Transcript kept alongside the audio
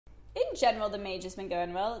In general, the mage has been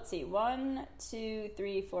going well. Let's see. 1, 2,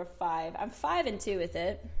 3, 4, 5. I'm 5 and 2 with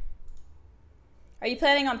it. Are you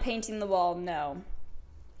planning on painting the wall? No.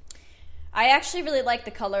 I actually really like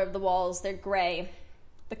the color of the walls. They're gray.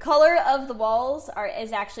 The color of the walls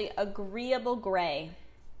is actually agreeable gray.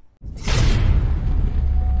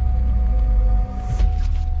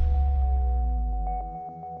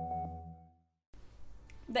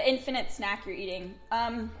 The infinite snack you're eating.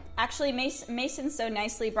 Actually, Mason so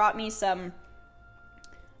nicely brought me some.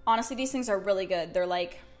 Honestly, these things are really good. They're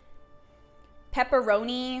like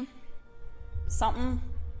pepperoni something.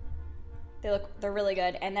 They're really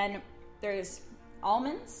good. And then there's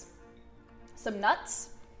almonds, some nuts,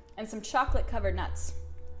 and some chocolate covered nuts.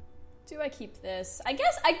 Do I keep this? I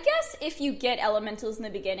guess if you get elementals in the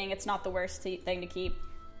beginning, it's not the worst thing to keep.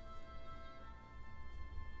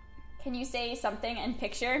 Can you say something and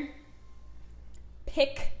picture?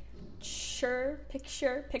 Picture.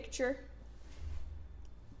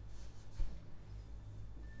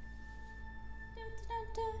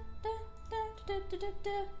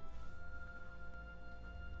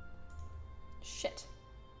 Shit.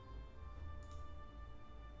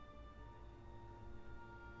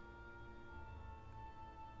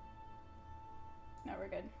 No, we're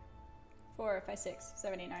good. 4, 5, 6,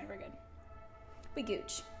 7, 8, 9, we're good. We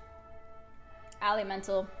gooch. Allie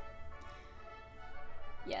mental.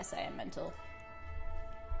 Yes, I am mental.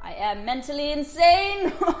 I am mentally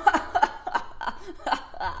insane.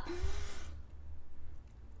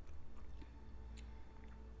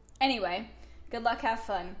 Anyway, good luck, have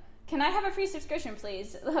fun. Can I have a free subscription,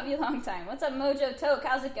 please? Love you long time. What's up, Mojo Toke?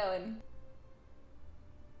 How's it going?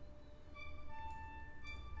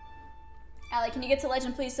 Allie, can you get to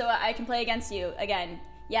Legend, please, so I can play against you again?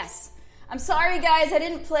 Yes. I'm sorry, guys. I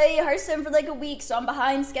didn't play Hearthstone for like a week, so I'm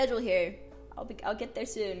behind schedule here. I'll get there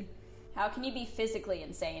soon. How can you be physically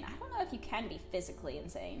insane? I don't know if you can be physically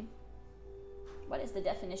insane. What is the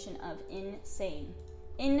definition of insane?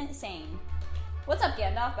 Insane. What's up,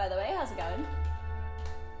 Gandalf, by the way? How's it going?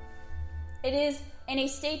 It is in a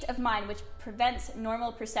state of mind which prevents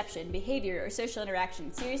normal perception, behavior, or social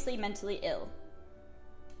interaction. Seriously mentally ill.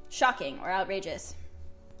 Shocking or outrageous.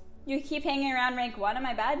 You keep hanging around rank 1, am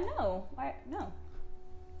I bad? No. Why? No.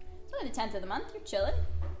 It's only the 10th of the month. You're chilling.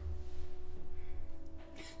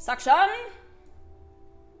 Suction!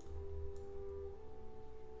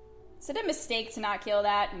 Is it a mistake to not kill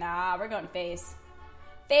that? Nah, we're going face.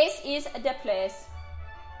 Face is the place.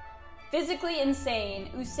 Physically insane.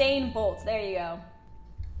 Usain Bolt. There you go.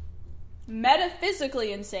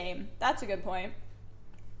 Metaphysically insane. That's a good point.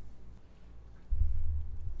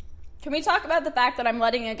 Can we talk about the fact that I'm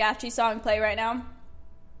letting a Gachi song play right now?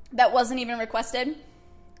 That wasn't even requested.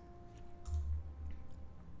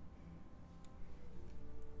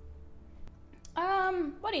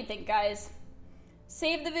 What do you think, guys?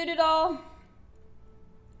 Save the voodoo doll?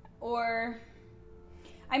 Or...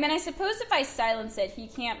 I mean, I suppose if I silence it, he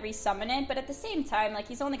can't resummon it, but at the same time, like,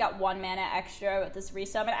 he's only got 1 mana extra with this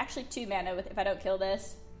resummon. Actually, 2 mana if I don't kill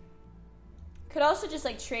this. Could also just,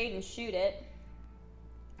 like, trade and shoot it.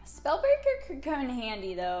 Spellbreaker could come in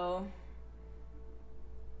handy, though.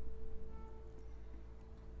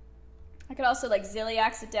 I could also, like,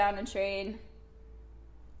 Zilliax it down and trade.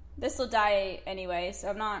 This will die anyway, so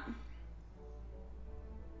I'm not...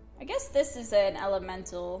 I guess this is an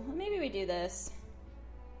elemental. Maybe we do this.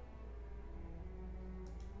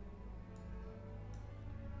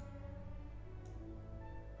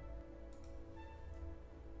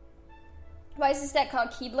 Why is this deck called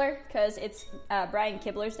Kkeebler? Because it's Brian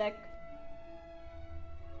Kibler's deck.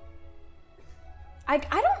 I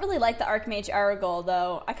don't really like the Archmage Aragol,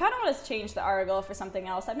 though. I kind of want to change the Aragol for something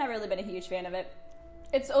else. I've never really been a huge fan of it.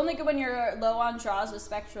 It's only good when you're low on draws with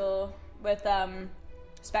Spectral, with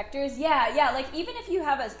Specters. Yeah, like, even if you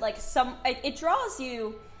have it draws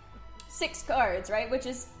you 6 cards, right? Which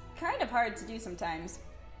is kind of hard to do sometimes.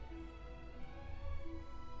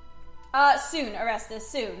 Soon, Orestes,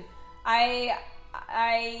 soon. I'm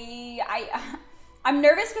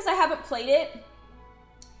nervous because I haven't played it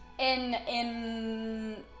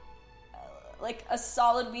in like a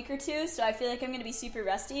solid week or two, so I feel like I'm gonna be super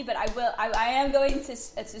rusty. But I am going to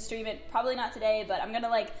stream it, probably not today, but I'm gonna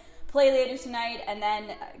like play later tonight and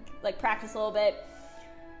then like practice a little bit,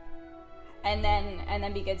 and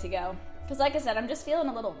then be good to go. Because like I said, I'm just feeling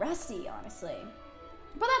a little rusty, honestly.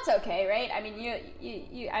 But that's okay, right? I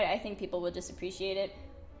mean, I think people will just appreciate it.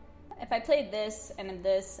 If I played this and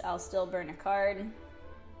this, I'll still burn a card.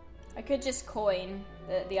 I could just coin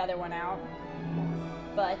the other one out,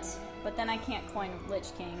 but then I can't coin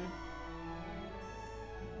Lich King.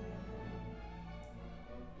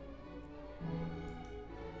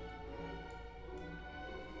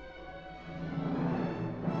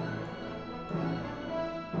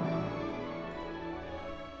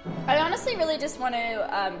 honestly really just want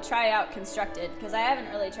to try out Constructed, because I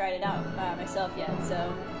haven't really tried it out myself yet,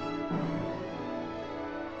 so.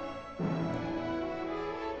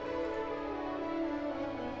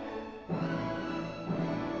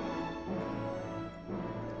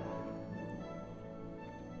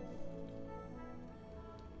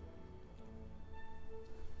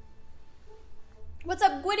 What's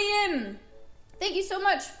up, Gwydion? Thank you so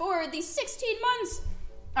much for the 16 months.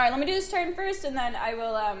 All right, let me do this turn first, and then I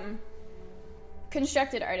will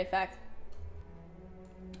Constructed Artifact.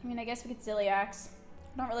 I mean, I guess we could Zilliax.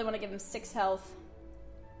 I don't really want to give him 6 health.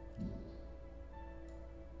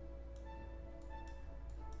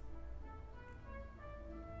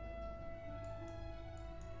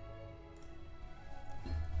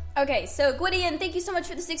 Okay, so Gwydion, thank you so much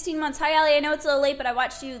for the 16 months. Hi, Allie. I know it's a little late, but I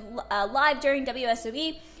watched you live during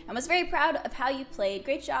WSOE and was very proud of how you played.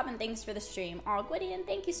 Great job, and thanks for the stream. Aw, Gwydion,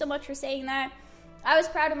 thank you so much for saying that. I was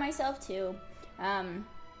proud of myself, too.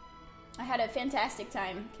 I had a fantastic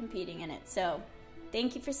time competing in it, so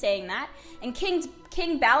thank you for saying that. And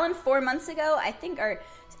King Balin 4 months ago, I think, or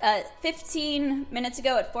 15 minutes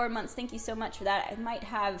ago at 4 months. Thank you so much for that. I might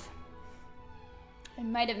have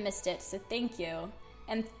missed it, so thank you.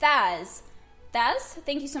 And Thaz,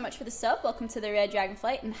 thank you so much for the sub. Welcome to the Red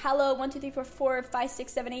Dragonflight. And hello, 1, 2, 3, 4, 4, 5,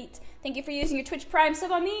 6, 7, 8. Thank you for using your Twitch Prime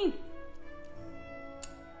sub on me.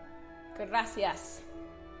 Gracias.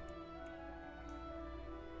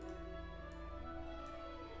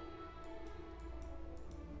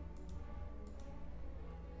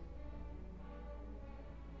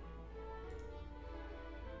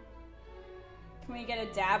 Can we get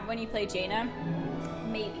a dab when you play Jaina?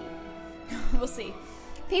 Maybe. We'll see.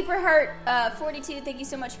 Paperheart 42, thank you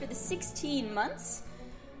so much for the 16 months.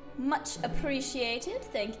 Much appreciated.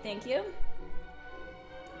 Thank you.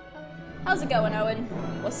 How's it going, Owen?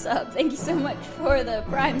 What's up? Thank you so much for the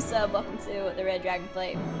Prime sub. Welcome to the Red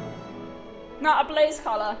Dragonflight. Not a blaze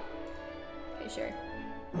collar. Okay, sure.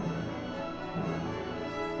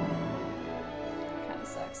 Kinda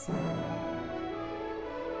sucks.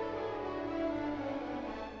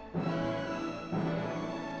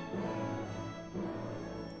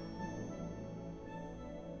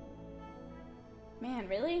 Man,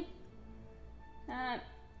 really? That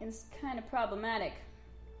is kind of problematic.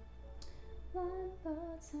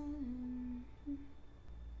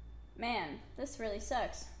 Man, this really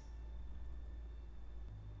sucks.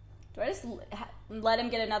 Do I just let him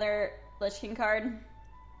get another Lich King card?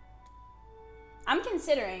 I'm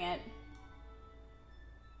considering it.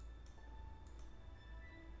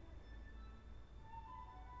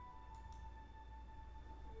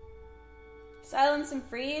 Silence and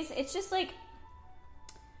Freeze, it's just like,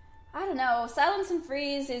 I don't know, Silence and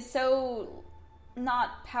Freeze is so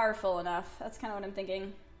not powerful enough. That's kind of what I'm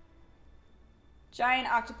thinking. Giant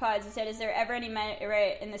Octopods, he said, is there ever any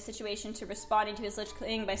merit in this situation to responding to his Lich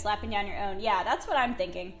King by slapping down your own? Yeah, that's what I'm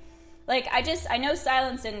thinking. Like, I know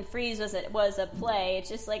Silence and Freeze was a play. It's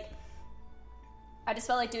just like, I just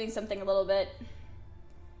felt like doing something a little bit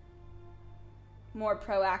more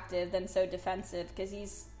proactive than so defensive, because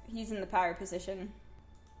he's in the power position.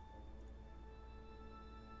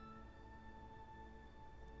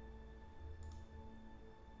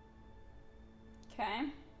 Okay.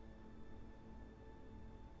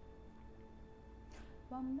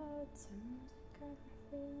 One more time,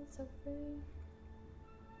 feels so free.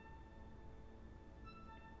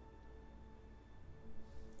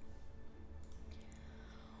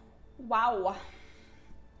 Wow.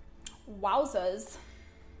 Wowzers.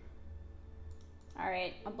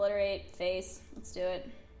 Alright, obliterate, face. Let's do it.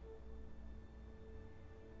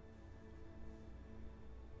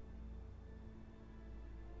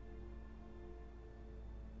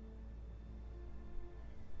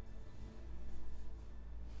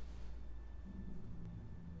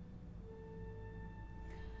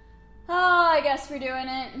 Oh, I guess we're doing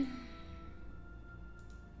it.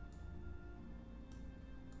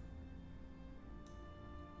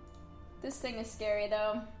 This thing is scary,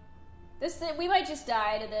 though. We might just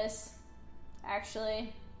die to this,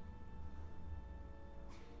 actually.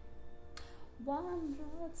 One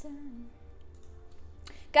more time.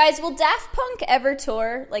 Guys, will Daft Punk ever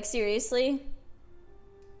tour? Like, seriously?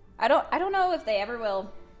 I don't know if they ever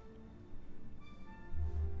will.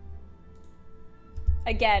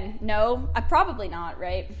 Again, no. Probably not,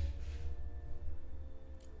 right?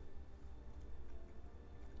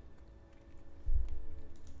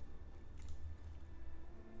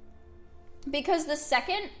 Because the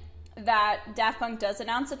second that Daft Punk does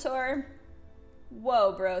announce a tour,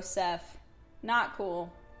 whoa, bro, Seth. Not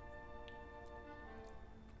cool.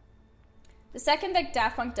 The second that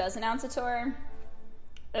Daft Punk does announce a tour,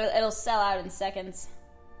 It'll sell out in seconds.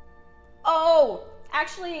 Oh!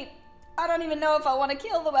 Actually, I don't even know if I want to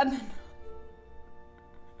kill the weapon.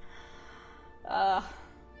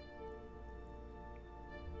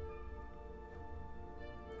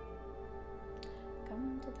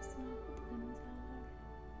 Come to the sun with the wings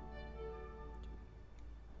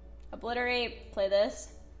out. Obliterate, play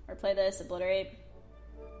this. Or play this, obliterate.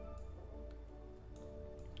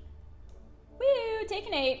 Woo! Take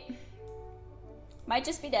an 8. Might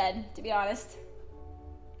just be dead, to be honest.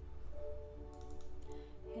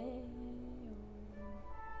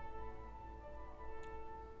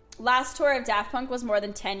 Last tour of Daft Punk was more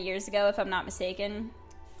than 10 years ago, if I'm not mistaken.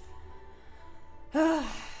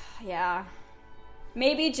 Yeah.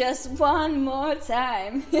 Maybe just one more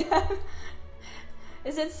time.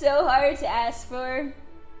 Is it so hard to ask for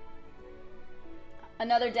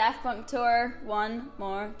another Daft Punk tour one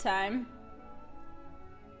more time?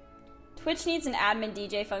 Twitch needs an admin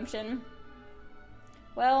DJ function.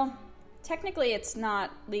 Well, technically it's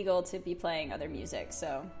not legal to be playing other music,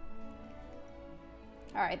 so...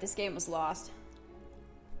 Alright, this game was lost.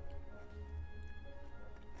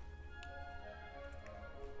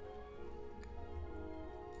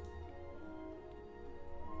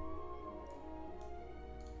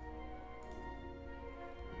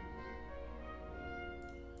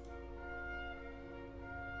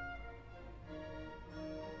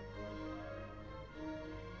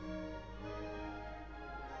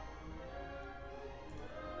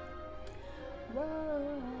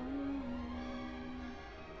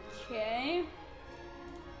 Okay.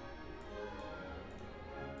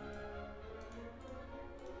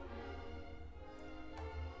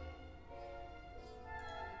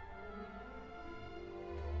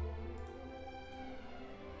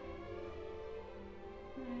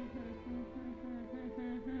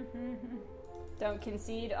 Don't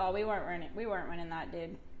concede. Oh, we weren't winning that,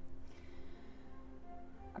 dude.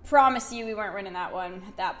 I promise you we weren't winning that one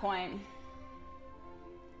at that point.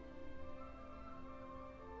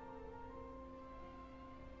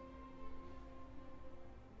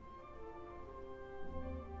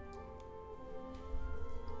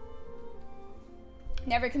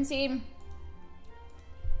 Never concede.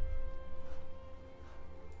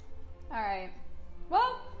 Alright.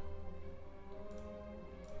 Well.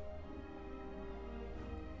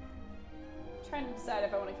 Trying to decide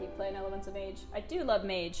if I want to keep playing Elements of Mage. I do love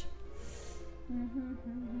Mage.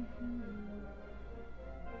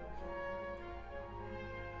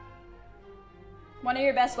 One of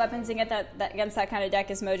your best weapons against that kind of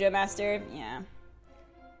deck is Mojo Master. Yeah.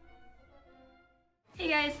 Hey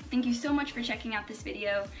guys, thank you so much for checking out this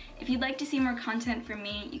video. If you'd like to see more content from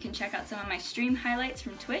me, you can check out some of my stream highlights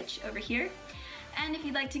from Twitch over here. And if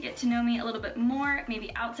you'd like to get to know me a little bit more,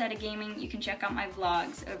 maybe outside of gaming, you can check out my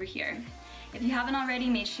vlogs over here. If you haven't already,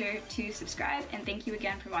 make sure to subscribe, and thank you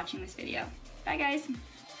again for watching this video. Bye guys!